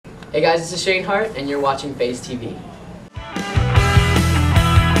Hey guys, this is Shane Hart, and you're watching Faze TV.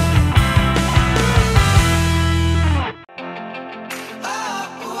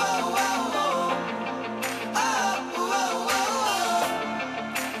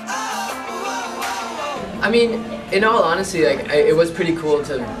 I mean, in all honesty, it was pretty cool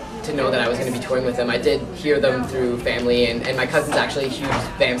to know that I was going to be touring with them. I did hear them through family, and my cousin's actually a huge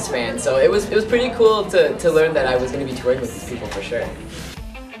Vamps fan, so it was pretty cool to learn that I was going to be touring with these people for sure.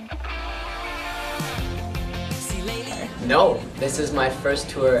 No, this is my first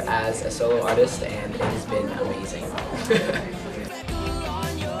tour as a solo artist, and it has been amazing.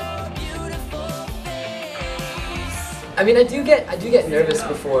 I mean, I do get nervous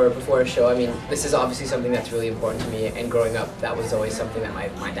before a show. I mean, this is obviously something that's really important to me, and growing up, that was always something that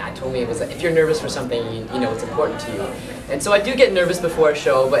my dad told me. It was like, if you're nervous for something, you know it's important to you. And so I do get nervous before a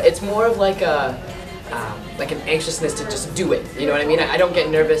show, but it's more of like an anxiousness to just do it. You know what I mean? I don't get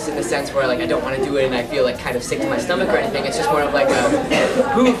nervous in the sense where like I don't want to do it and I feel like kind of sick to my stomach or anything. It's just more of like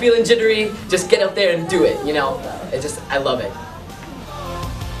feeling jittery, just get out there and do it. You know? I love it.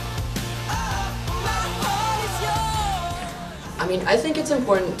 I mean, I think it's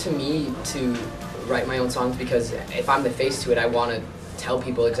important to me to write my own songs because if I'm the face to it, I want to tell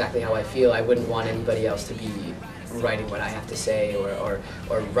people exactly how I feel. I wouldn't want anybody else to be writing what I have to say or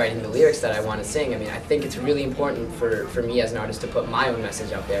writing the lyrics that I want to sing. I mean, I think it's really important for me as an artist to put my own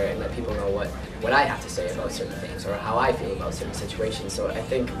message out there and let people know what I have to say about certain things or how I feel about certain situations. So I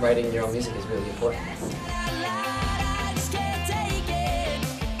think writing your own music is really important.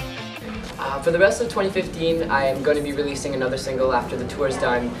 For the rest of 2015, I am going to be releasing another single after the tour's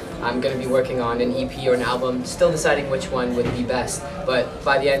done. I'm going to be working on an EP or an album, still deciding which one would be best. But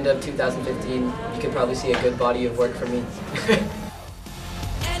by the end of 2015, you could probably see a good body of work from me.